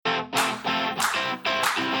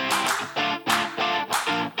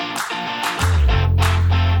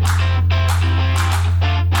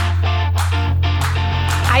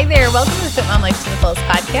Life to the Fullest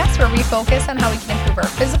podcast, where we focus on how we can improve our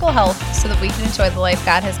physical health so that we can enjoy the life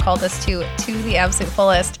God has called us to the absolute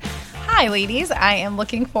fullest. Hi, ladies. I am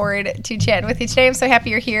looking forward to chatting with you today. I'm so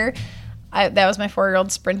happy you're here. That was my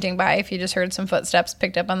 4-year-old sprinting by. If you just heard some footsteps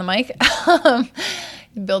picked up on the mic.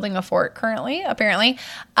 Building a fort currently, apparently.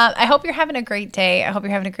 I hope you're having a great day. I hope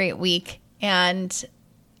you're having a great week. And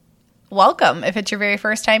welcome if it's your very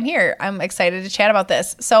first time here. I'm excited to chat about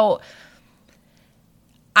this. So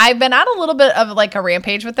I've been on a little bit of like a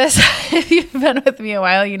rampage with this. If you've been with me a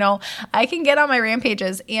while, you know I can get on my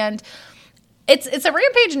rampages, and it's a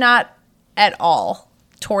rampage not at all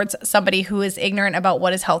towards somebody who is ignorant about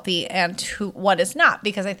what is healthy and what is not,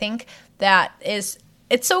 because I think that it's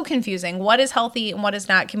so confusing. What is healthy and what is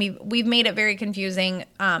not we've made it very confusing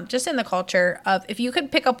just in the culture of, if you could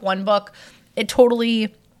pick up one book, it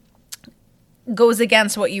totally goes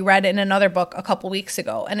against what you read in another book a couple weeks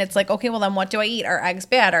ago. And it's like, okay, well then what do I eat? Are eggs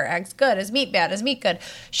bad? Are eggs good? Is meat bad? Is meat good?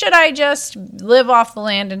 Should I just live off the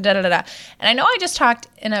land and da-da-da-da? And I know I just talked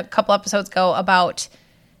in a couple episodes ago about,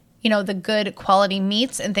 you know, the good quality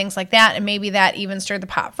meats and things like that. And maybe that even stirred the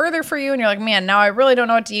pot further for you. And you're like, man, now I really don't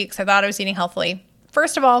know what to eat because I thought I was eating healthily.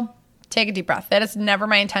 First of all, take a deep breath. That is never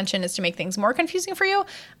my intention, is to make things more confusing for you.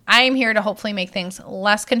 I am here to hopefully make things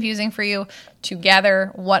less confusing for you, to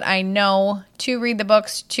gather what I know, to read the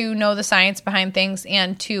books, to know the science behind things,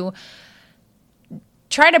 and to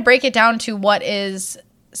try to break it down to what is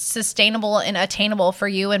sustainable and attainable for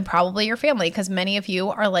you and probably your family, because many of you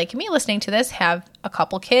are like me listening to this, have a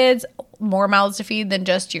couple kids, more mouths to feed than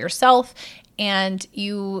just yourself, and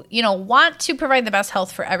you want to provide the best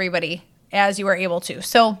health for everybody as you are able to.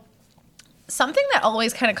 So something that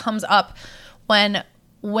always kind of comes up when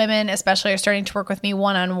women especially are starting to work with me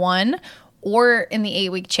one-on-one or in the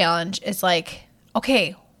 8-week challenge is like,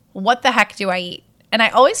 okay, what the heck do I eat? And I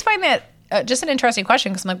always find that just an interesting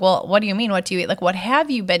question, because I'm like, well, what do you mean? What do you eat? Like, what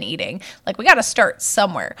have you been eating? Like, we got to start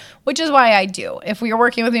somewhere, which is why I do. If you're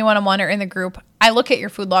working with me one-on-one or in the group, I look at your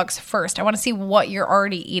food logs first. I want to see what you're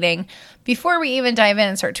already eating before we even dive in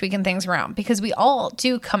and start tweaking things around, because we all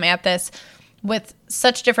do come at this with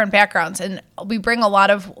such different backgrounds, and we bring a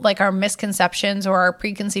lot of like our misconceptions or our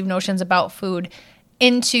preconceived notions about food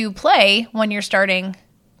into play when you're starting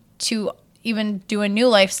to even do a new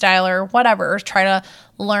lifestyle or whatever, or try to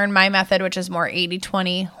learn my method, which is more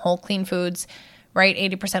 80-20 whole clean foods, right?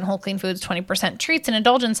 80% whole clean foods, 20% treats and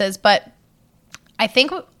indulgences. But I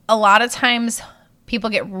think a lot of times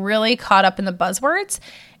people get really caught up in the buzzwords,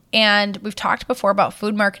 and we've talked before about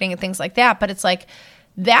food marketing and things like that, but it's like,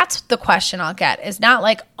 that's the question I'll get. It's not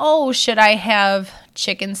like, oh, should I have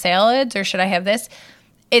chicken salads or should I have this?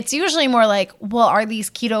 It's usually more like, well, are these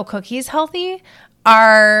keto cookies healthy?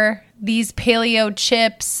 Are these paleo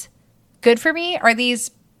chips good for me? Are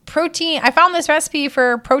these protein? I found this recipe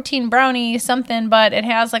for protein brownie something, but it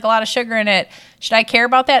has like a lot of sugar in it. Should I care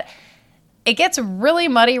about that? It gets really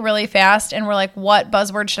muddy really fast, and we're like, what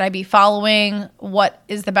buzzword should I be following? What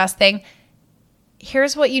is the best thing?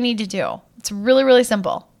 Here's what you need to do. It's really, really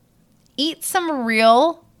simple. Eat some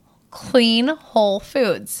real, clean, whole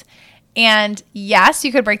foods. And yes,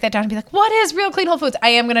 you could break that down and be like, what is real, clean, whole foods? I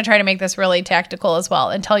am going to try to make this really tactical as well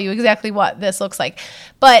and tell you exactly what this looks like.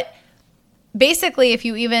 But basically, if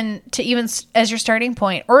you even as your starting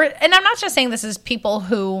point, and I'm not just saying this is people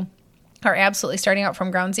who are absolutely starting out from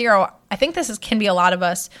ground zero. I think can be a lot of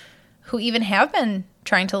us who even have been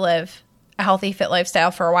trying to live a healthy, fit lifestyle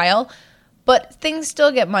for a while, but things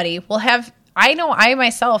still get muddy. I know I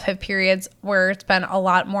myself have periods where it's been a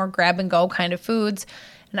lot more grab and go kind of foods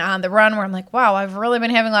and on the run, where I'm like, wow, I've really been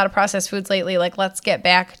having a lot of processed foods lately. Like, let's get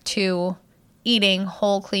back to eating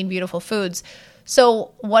whole, clean, beautiful foods.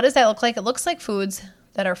 So what does that look like? It looks like foods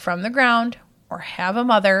that are from the ground or have a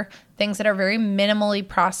mother, things that are very minimally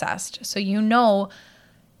processed. So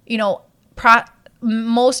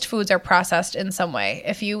most foods are processed in some way.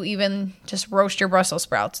 If you even just roast your Brussels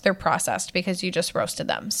sprouts, they're processed because you just roasted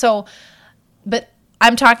them. So, but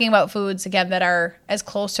I'm talking about foods, again, that are as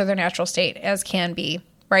close to their natural state as can be,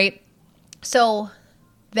 right? So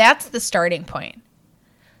that's the starting point.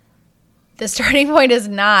 The starting point is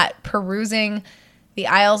not perusing the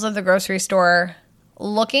aisles of the grocery store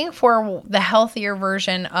looking for the healthier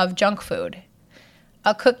version of junk food.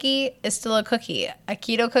 A cookie is still a cookie. A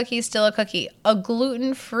keto cookie is still a cookie. A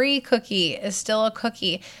gluten-free cookie is still a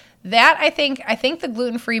cookie. That, I think the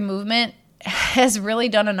gluten-free movement has really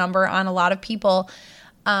done a number on a lot of people,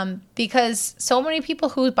 because so many people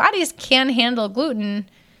whose bodies can handle gluten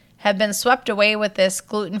have been swept away with this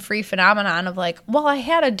gluten-free phenomenon of like, well, I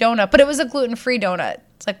had a donut, but it was a gluten-free donut.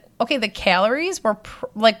 It's like, okay, the calories were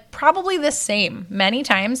probably the same many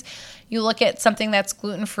times. you look at something that's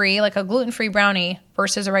gluten-free, like a gluten-free brownie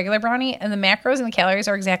versus a regular brownie, and the macros and the calories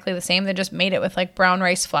are exactly the same. They just made it with like brown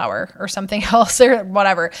rice flour or something else or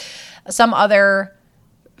whatever, some other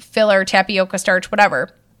filler, tapioca starch,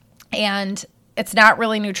 whatever. And it's not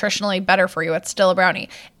really nutritionally better for you. It's still a brownie.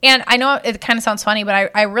 And I know it kind of sounds funny,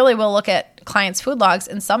 but I really will look at clients' food logs,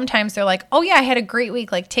 and sometimes they're like, oh yeah, I had a great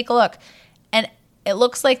week. Like, take a look. And it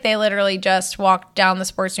looks like they literally just walked down the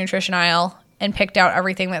sports nutrition aisle and picked out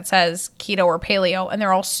everything that says keto or paleo, and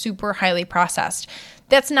they're all super highly processed.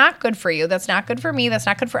 That's not good for you. That's not good for me. That's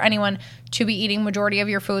not good for anyone to be eating majority of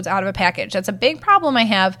your foods out of a package. That's a big problem I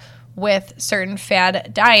have with certain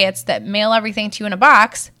fad diets that mail everything to you in a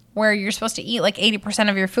box where you're supposed to eat like 80%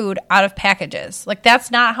 of your food out of packages. Like,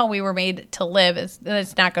 that's not how we were made to live.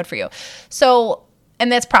 It's not good for you. So,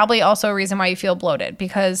 and that's probably also a reason why you feel bloated,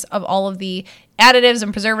 because of all of the additives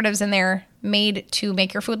and preservatives in there made to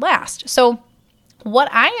make your food last. So what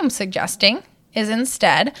I am suggesting is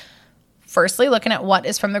instead, firstly, looking at what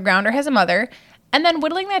is from the ground or has a mother, and then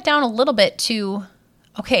whittling that down a little bit to,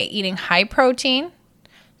 okay, eating high protein,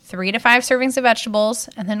 3 to 5 servings of vegetables,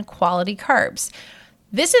 and then quality carbs.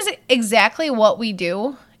 This is exactly what we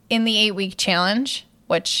do in the 8-week challenge,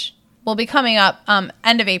 which will be coming up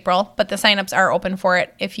end of April, but the signups are open for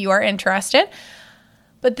it if you are interested.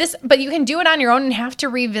 But you can do it on your own and have to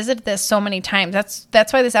revisit this so many times.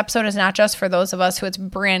 That's why this episode is not just for those of us who it's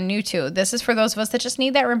brand new to. This is for those of us that just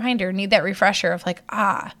need that reminder, need that refresher of like,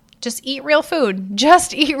 just eat real food.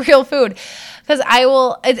 Just eat real food. Because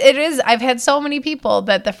I've had so many people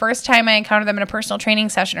that the first time I encounter them in a personal training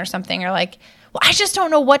session or something are like, well, I just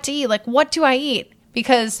don't know what to eat. Like, what do I eat?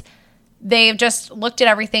 Because they've just looked at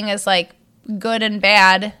everything as like good and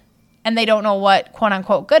bad, and they don't know what quote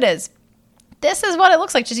unquote good is. This is what it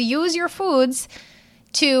looks like. Just use your foods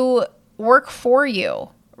to work for you,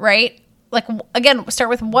 right? Like, again,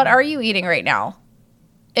 start with what are you eating right now?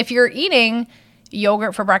 If you're eating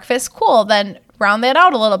yogurt for breakfast, cool, then round that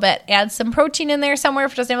out a little bit. Add some protein in there somewhere.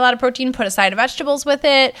 If it doesn't have a lot of protein, put a side of vegetables with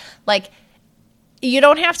it. Like, you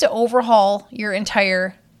don't have to overhaul your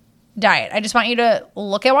entire diet. I just want you to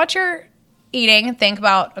look at what you're eating and think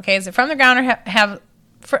about, okay, is it from the ground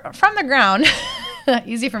or from the ground?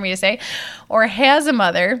 Easy for me to say. Or has a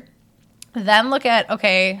mother. Then look at,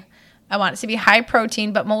 okay, I want it to be high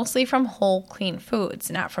protein, but mostly from whole, clean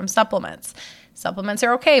foods, not from supplements. Supplements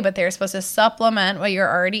are okay, but they're supposed to supplement what you're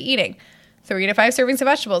already eating. 3 to 5 servings of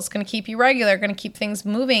vegetables, going to keep you regular, going to keep things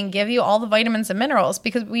moving, give you all the vitamins and minerals,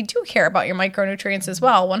 because we do care about your micronutrients as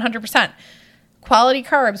well, 100%. Quality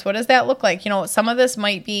carbs, what does that look like? Some of this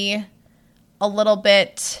might be a little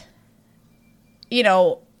bit,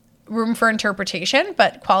 room for interpretation,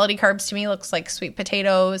 but quality carbs to me looks like sweet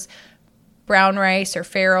potatoes, brown rice, or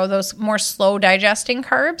farro, those more slow digesting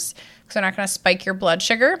carbs, because they're not going to spike your blood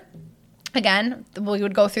sugar. Again, we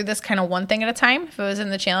would go through this kind of one thing at a time if it was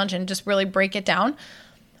in the challenge and just really break it down.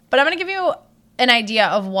 But I'm going to give you an idea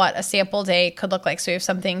of what a sample day could look like, so you have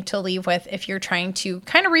something to leave with if you're trying to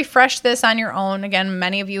kind of refresh this on your own. Again,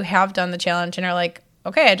 many of you have done the challenge and are like,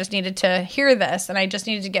 okay, I just needed to hear this and I just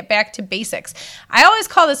needed to get back to basics. I always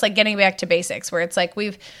call this like getting back to basics, where it's like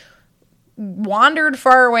we've wandered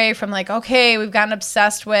far away from like, okay, we've gotten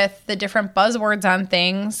obsessed with the different buzzwords on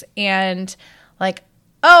things, and like,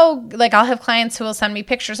 oh, like I'll have clients who will send me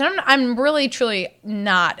pictures, and I'm really truly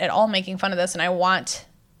not at all making fun of this, and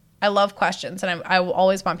I love questions, and I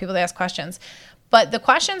always want people to ask questions, but the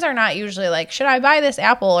questions are not usually like, should I buy this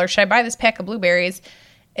apple or should I buy this pack of blueberries?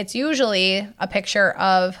 It's usually a picture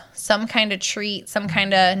of some kind of treat, some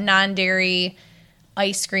kind of non-dairy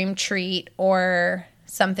ice cream treat, or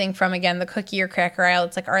something from, again, the cookie or cracker aisle.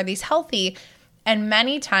 It's like, are these healthy? And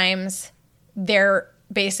many times they're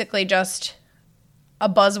basically just a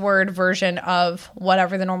buzzword version of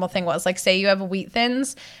whatever the normal thing was. Like, say you have Wheat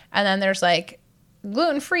Thins, and then there's like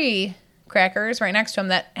gluten-free crackers right next to them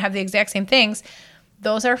that have the exact same things.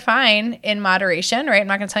 Those are fine in moderation, right? I'm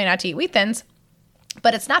not going to tell you not to eat Wheat Thins,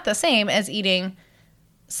 but it's not the same as eating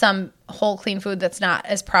some whole clean food that's not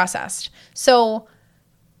as processed. So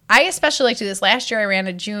I especially like to do this. Last year I ran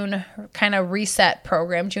a June kind of reset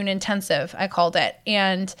program, June intensive, I called it.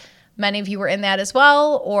 And many of you were in that as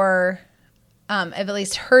well, or have at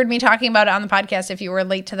least heard me talking about it on the podcast if you were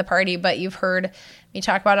late to the party, but you've heard me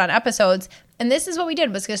talk about it on episodes. And this is what we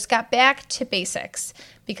did, was just got back to basics,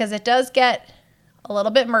 because it does get a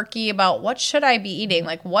little bit murky about what should I be eating?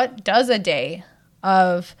 Like, what does a day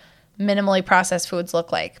of minimally processed foods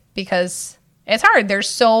look like? Because it's hard. There's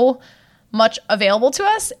so much available to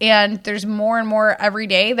us, and there's more and more every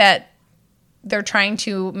day that they're trying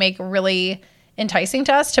to make really enticing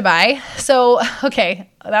to us to buy. So, okay,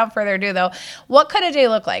 without further ado though, what could a day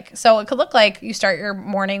look like? So it could look like you start your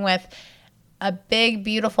morning with a big,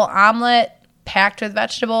 beautiful omelet packed with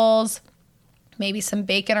vegetables, maybe some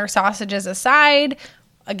bacon or sausages aside,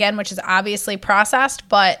 again, which is obviously processed,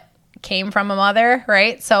 but came from a mother,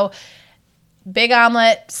 right? So big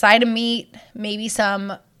omelet, side of meat, maybe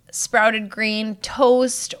some sprouted green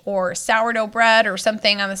toast or sourdough bread or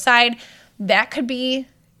something on the side. That could be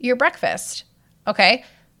your breakfast, okay?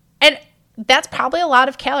 And that's probably a lot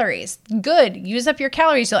of calories. Good. Use up your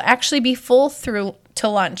calories. You'll actually be full through to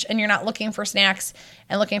lunch, and you're not looking for snacks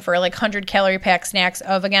and looking for like 100-calorie pack snacks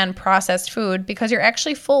of, again, processed food, because you're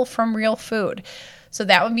actually full from real food. So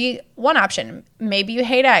that would be one option. Maybe you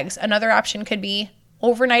hate eggs. Another option could be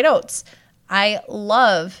overnight oats. I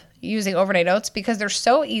love using overnight oats because they're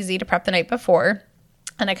so easy to prep the night before,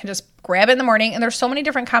 and I can just grab it in the morning, and there's so many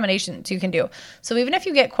different combinations you can do. So even if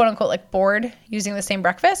you get quote unquote like bored using the same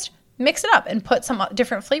breakfast, mix it up and put some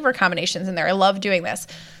different flavor combinations in there. I love doing this.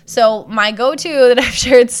 So my go-to that I've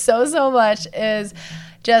shared so much is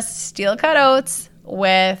just steel cut oats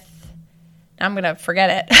with, I'm going to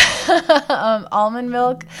forget it, almond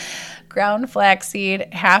milk, ground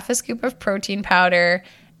flaxseed, half a scoop of protein powder,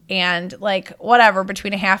 and like whatever,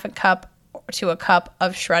 between a half a cup to a cup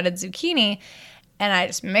of shredded zucchini. And I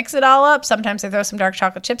just mix it all up. Sometimes I throw some dark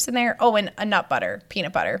chocolate chips in there. Oh, and a nut butter,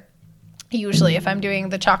 peanut butter. Usually if I'm doing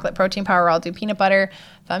the chocolate protein powder, I'll do peanut butter.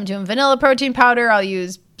 If I'm doing vanilla protein powder, I'll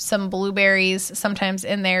use some blueberries sometimes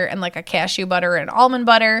in there, and like a cashew butter and almond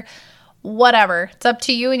butter. Whatever. It's up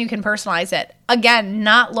to you, and you can personalize it. Again,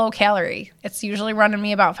 not low calorie. It's usually running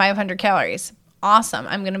me about 500 calories. Awesome.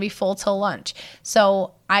 I'm going to be full till lunch.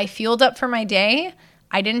 So I fueled up for my day.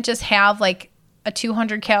 I didn't just have like a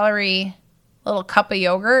 200 calorie little cup of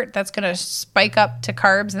yogurt that's going to spike up to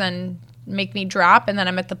carbs and then make me drop. And then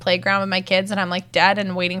I'm at the playground with my kids and I'm like dead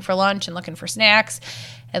and waiting for lunch and looking for snacks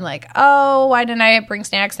and like, oh, why didn't I bring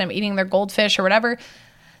snacks? And I'm eating their goldfish or whatever.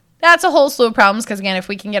 That's a whole slew of problems, because again, if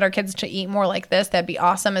we can get our kids to eat more like this, that'd be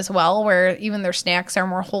awesome as well, where even their snacks are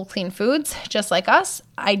more whole, clean foods, just like us.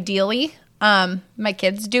 Ideally, my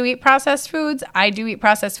kids do eat processed foods. I do eat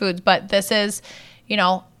processed foods, but this is,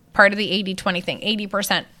 part of the 80-20 thing.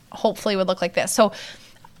 80% hopefully would look like this. So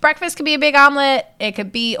breakfast could be a big omelet. It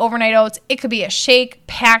could be overnight oats. It could be a shake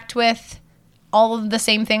packed with all of the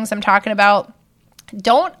same things I'm talking about.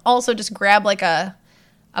 Don't also just grab like a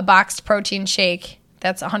boxed protein shake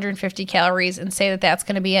that's 150 calories and say that that's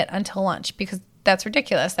going to be it until lunch, because that's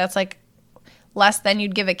ridiculous. That's like less than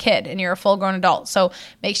you'd give a kid, and you're a full-grown adult. So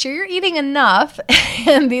make sure you're eating enough.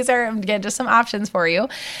 And these are, again, just some options for you.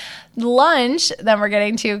 Lunch that we're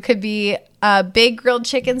getting to could be a big grilled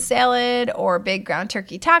chicken salad or big ground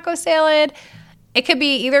turkey taco salad. It could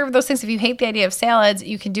be either of those things. If you hate the idea of salads,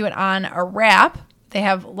 you can do it on a wrap. They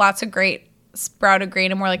have lots of great sprouted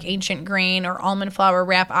grain and more like ancient grain or almond flour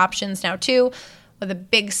wrap options now too, with a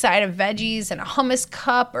big side of veggies and a hummus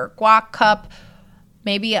cup or guac cup,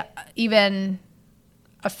 maybe even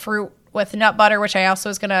a fruit with nut butter, which I also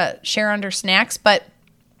was going to share under snacks. But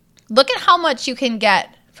look at how much you can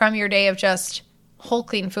get from your day of just whole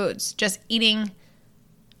clean foods, just eating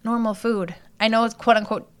normal food. I know it's quote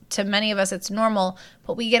unquote, to many of us it's normal,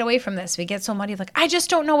 but we get away from this. We get so muddy, like, I just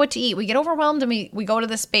don't know what to eat. We get overwhelmed and we go to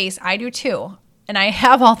this space. I do too. And I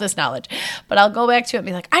have all this knowledge, but I'll go back to it and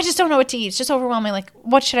be like, I just don't know what to eat. It's just overwhelming. Like,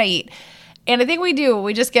 what should I eat? And I think we do.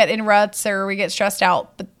 We just get in ruts or we get stressed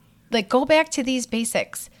out. But like, go back to these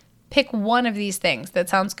basics. Pick one of these things that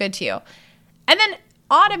sounds good to you. And then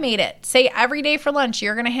automate it. Say every day for lunch,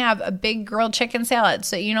 you're going to have a big grilled chicken salad.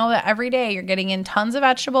 So you know that every day you're getting in tons of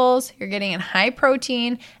vegetables, you're getting in high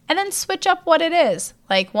protein, and then switch up what it is.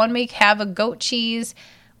 Like one week have a goat cheese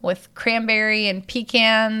with cranberry and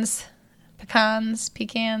pecans,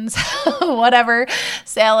 whatever,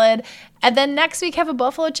 salad. And then next week have a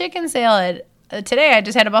buffalo chicken salad. Today I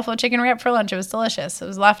just had a buffalo chicken wrap for lunch. It was delicious. It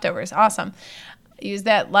was leftovers. Awesome. Used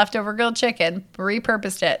that leftover grilled chicken,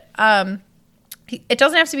 repurposed it. It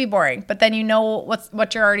doesn't have to be boring, but then you know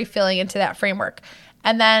what you're already filling into that framework.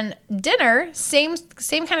 And then dinner, same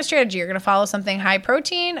kind of strategy. You're going to follow something high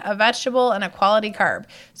protein, a vegetable, and a quality carb.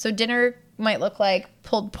 So dinner might look like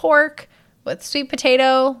pulled pork with sweet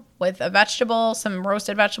potato, with a vegetable, some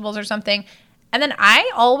roasted vegetables or something. And then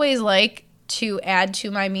I always like to add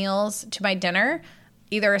to my meals, to my dinner,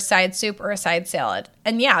 either a side soup or a side salad.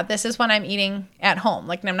 And yeah, this is when I'm eating at home.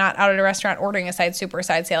 Like I'm not out at a restaurant ordering a side soup or a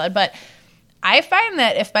side salad, but I find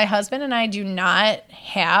that if my husband and I do not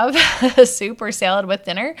have a soup or salad with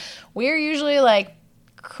dinner, we're usually like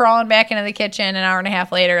crawling back into the kitchen an hour and a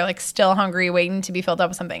half later, like still hungry, waiting to be filled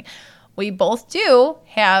up with something. we both do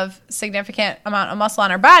have significant amount of muscle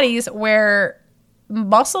on our bodies where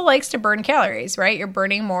muscle likes to burn calories, right? You're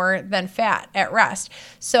burning more than fat at rest.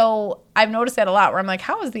 So I've noticed that a lot where I'm like,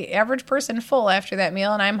 how is the average person full after that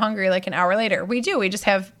meal and I'm hungry like an hour later? We do. We just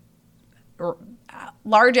have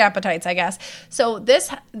large appetites, I guess. So this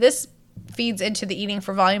feeds into the eating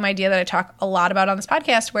for volume idea that I talk a lot about on this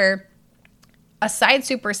podcast, where a side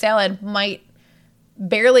soup or salad might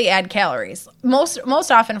barely add calories. Most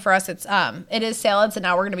often for us, it is salads, and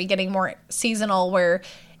now we're going to be getting more seasonal where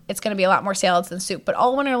it's going to be a lot more salads than soup. But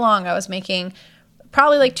all winter long, I was making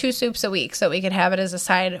probably like 2 soups a week so we could have it as a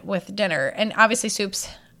side with dinner. And obviously soups,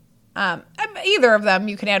 either of them,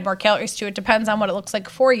 you can add more calories to. It depends on what it looks like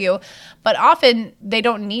for you. But often they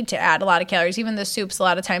don't need to add a lot of calories. Even the soups, a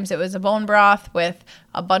lot of times it was a bone broth with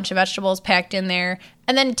a bunch of vegetables packed in there.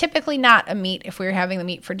 And then typically not a meat if we were having the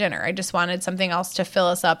meat for dinner. I just wanted something else to fill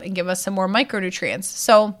us up and give us some more micronutrients.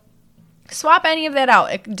 So swap any of that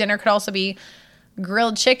out. Dinner could also be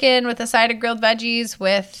grilled chicken with a side of grilled veggies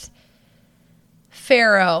with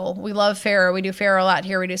farro. We love farro. We do farro a lot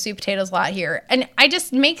here. We do sweet potatoes a lot here. And I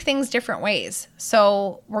just make things different ways.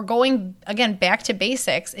 So we're going, again, back to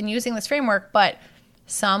basics and using this framework. But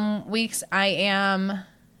some weeks I am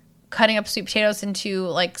cutting up sweet potatoes into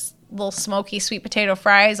like little smoky sweet potato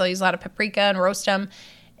fries. I'll use a lot of paprika and roast them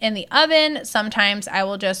in the oven. Sometimes I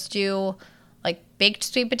will just do like baked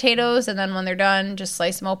sweet potatoes, and then when they're done, just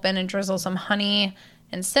slice them open and drizzle some honey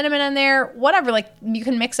and cinnamon in there. Whatever, like you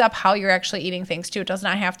can mix up how you're actually eating things too. It does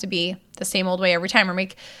not have to be the same old way every time. A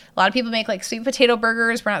lot of people make like sweet potato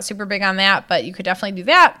burgers. We're not super big on that, but you could definitely do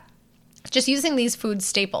that. Just using these food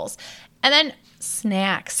staples. And then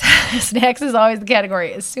snacks. Snacks is always the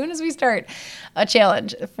category. As soon as we start a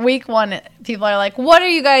challenge, week 1, people are like, what are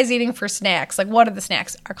you guys eating for snacks? Like, what are the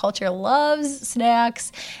snacks? Our culture loves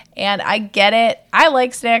snacks, and I get it. I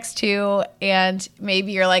like snacks too, and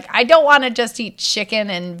maybe you're like, I don't want to just eat chicken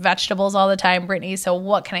and vegetables all the time, Brittany, so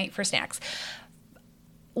what can I eat for snacks?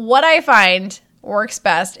 What I find works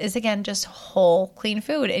best is, again, just whole, clean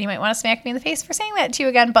food. And you might want to smack me in the face for saying that too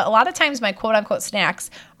again, but a lot of times my quote-unquote snacks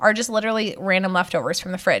are just literally random leftovers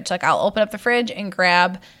from the fridge. Like I'll open up the fridge and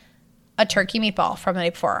grab a turkey meatball from the day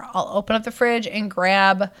before. I'll open up the fridge and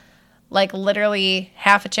grab like literally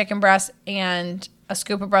half a chicken breast and a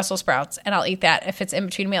scoop of Brussels sprouts, and I'll eat that if it's in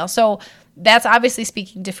between meals. So that's obviously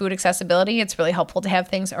speaking to food accessibility. It's really helpful to have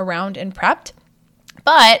things around and prepped,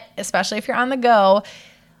 but especially if you're on the go.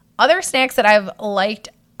 Other snacks that I've liked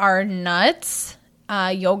are nuts,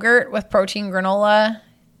 yogurt with protein granola,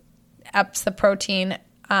 ups the protein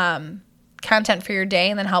content for your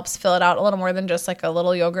day and then helps fill it out a little more than just like a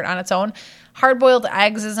little yogurt on its own. Hard-boiled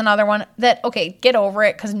eggs is another one that, okay, get over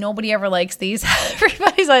it because nobody ever likes these.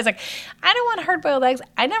 Everybody's always like, I don't want hard-boiled eggs.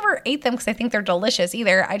 I never ate them because I think they're delicious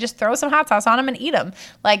either. I just throw some hot sauce on them and eat them.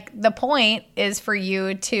 Like the point is for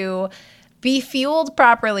you to be fueled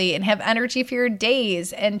properly and have energy for your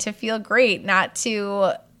days and to feel great, not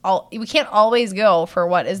to we can't always go for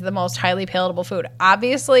what is the most highly palatable food.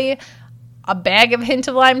 Obviously, a bag of Hint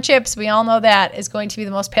of Lime chips, we all know that, is going to be the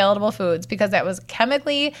most palatable foods because that was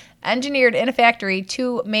chemically engineered in a factory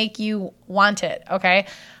to make you want it, okay?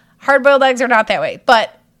 Hard-boiled eggs are not that way,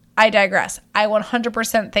 but I digress. I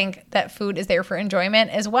 100% think that food is there for enjoyment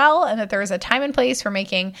as well, and that there is a time and place for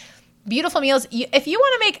making beautiful meals. If you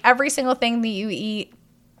want to make every single thing that you eat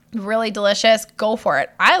really delicious, go for it.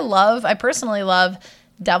 I personally love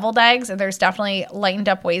deviled eggs, and there's definitely lightened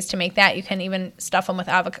up ways to make that. You can even stuff them with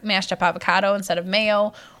mashed up avocado instead of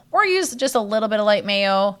mayo, or use just a little bit of light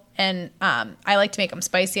mayo. And I like to make them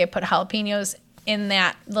spicy. I put jalapenos in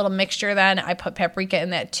that little mixture. Then I put paprika in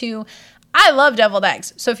that too. I love deviled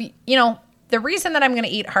eggs. So if the reason that I'm going to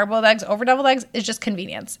eat hard-boiled eggs over deviled eggs is just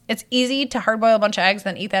convenience. It's easy to hard-boil a bunch of eggs,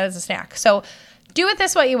 then eat that as a snack. So do with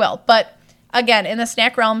this what you will. But again, in the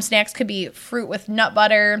snack realm, snacks could be fruit with nut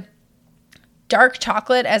butter, dark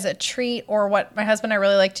chocolate as a treat, or what my husband and I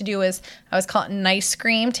really like to do is, I always call it nice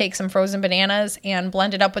cream. Take some frozen bananas and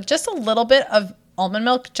blend it up with just a little bit of almond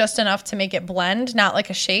milk, just enough to make it blend, not like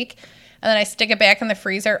a shake. And then I stick it back in the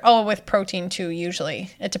freezer. Oh, with protein too,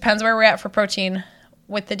 usually. It depends where we're at for protein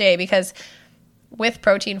with the day, because with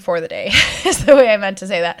protein for the day is the way I meant to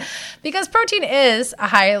say that. Because protein is a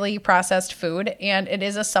highly processed food and it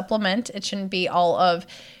is a supplement. It shouldn't be all of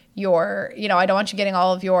your, I don't want you getting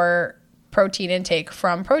all of your protein intake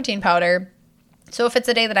from protein powder. So if it's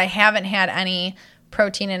a day that I haven't had any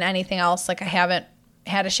protein in anything else, like I haven't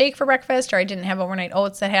had a shake for breakfast or I didn't have overnight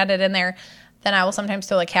oats that had it in there, then I will sometimes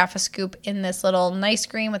throw like half a scoop in this little nice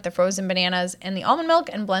cream with the frozen bananas and the almond milk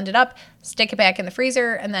and blend it up, stick it back in the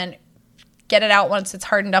freezer, and then get it out once it's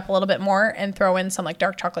hardened up a little bit more and throw in some like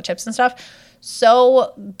dark chocolate chips and stuff.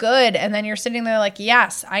 So good. And then you're sitting there like,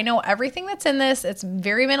 yes, I know everything that's in this. It's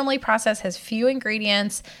very minimally processed, has few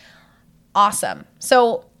ingredients. Awesome.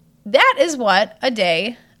 So that is what a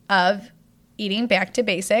day of eating back to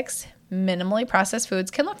basics, minimally processed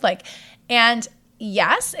foods can look like. And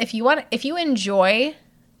yes, if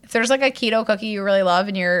there's like a keto cookie you really love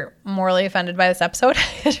and you're morally offended by this episode,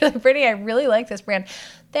 because you're like, Brittany, I really like this brand,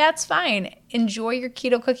 that's fine. Enjoy your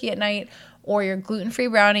keto cookie at night or your gluten-free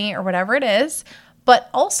brownie or whatever it is. But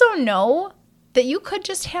also know that you could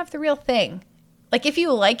just have the real thing. Like if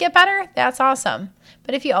you like it better, that's awesome.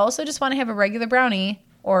 But if you also just want to have a regular brownie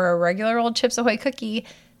or a regular old Chips Ahoy cookie,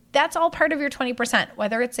 that's all part of your 20%.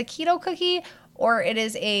 Whether it's a keto cookie or it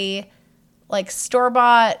is a like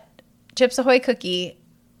store-bought Chips Ahoy cookie,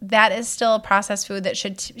 that is still a processed food that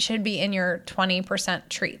should be in your 20%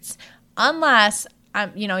 treats. Unless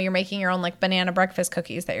you're making your own like banana breakfast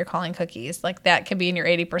cookies that you're calling cookies. Like that can be in your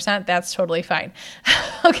 80%. That's totally fine.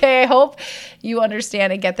 Okay, I hope you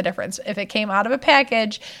understand and get the difference. If it came out of a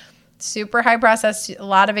package, super high processed, a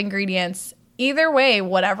lot of ingredients, either way,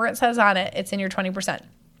 whatever it says on it, it's in your 20%.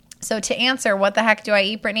 So to answer, what the heck do I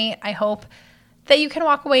eat, Brittany? I hope that you can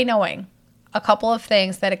walk away knowing a couple of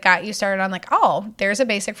things that it got you started on, like, oh, there's a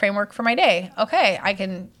basic framework for my day. Okay, I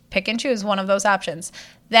can pick and choose one of those options.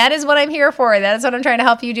 That is what I'm here for. That is what I'm trying to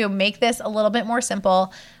help you do. Make this a little bit more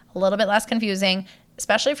simple, a little bit less confusing,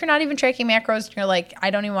 especially if you're not even tracking macros and you're like, I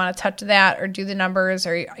don't even want to touch that or do the numbers,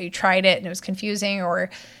 or you tried it and it was confusing, or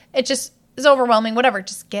it just is overwhelming, whatever.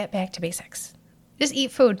 Just get back to basics. Just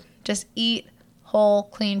eat food. Just eat whole,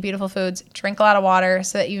 clean, beautiful foods. Drink a lot of water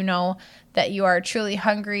so that you know that you are truly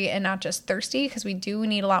hungry and not just thirsty, because we do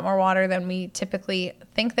need a lot more water than we typically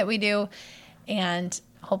think that we do. And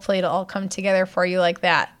hopefully it'll all come together for you like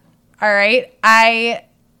that. All right. I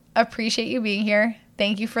appreciate you being here.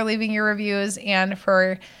 Thank you for leaving your reviews and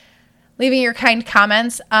for leaving your kind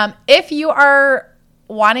comments. If you are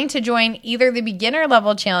wanting to join either the beginner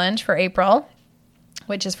level challenge for April,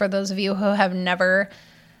 which is for those of you who have never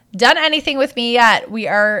done anything with me yet, we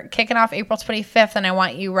are kicking off April 25th, and I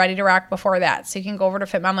want you ready to rock before that. So you can go over to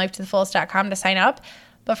fitmomlifetothefullest.com to sign up.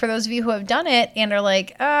 But for those of you who have done it and are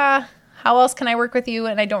like, how else can I work with you,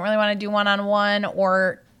 and I don't really want to do one-on-one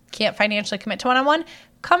or can't financially commit to one-on-one,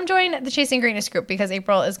 come join the Chasing Greatness group, because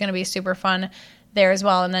April is going to be super fun there as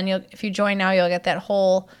well. And then if you join now, you'll get that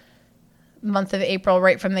whole month of April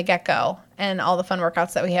right from the get-go, and all the fun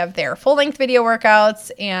workouts that we have there. Full-length video workouts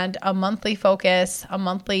and a monthly focus, a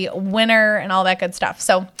monthly winner, and all that good stuff.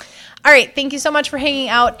 So, all right, thank you so much for hanging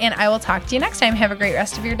out, and I will talk to you next time. Have a great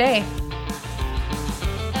rest of your day.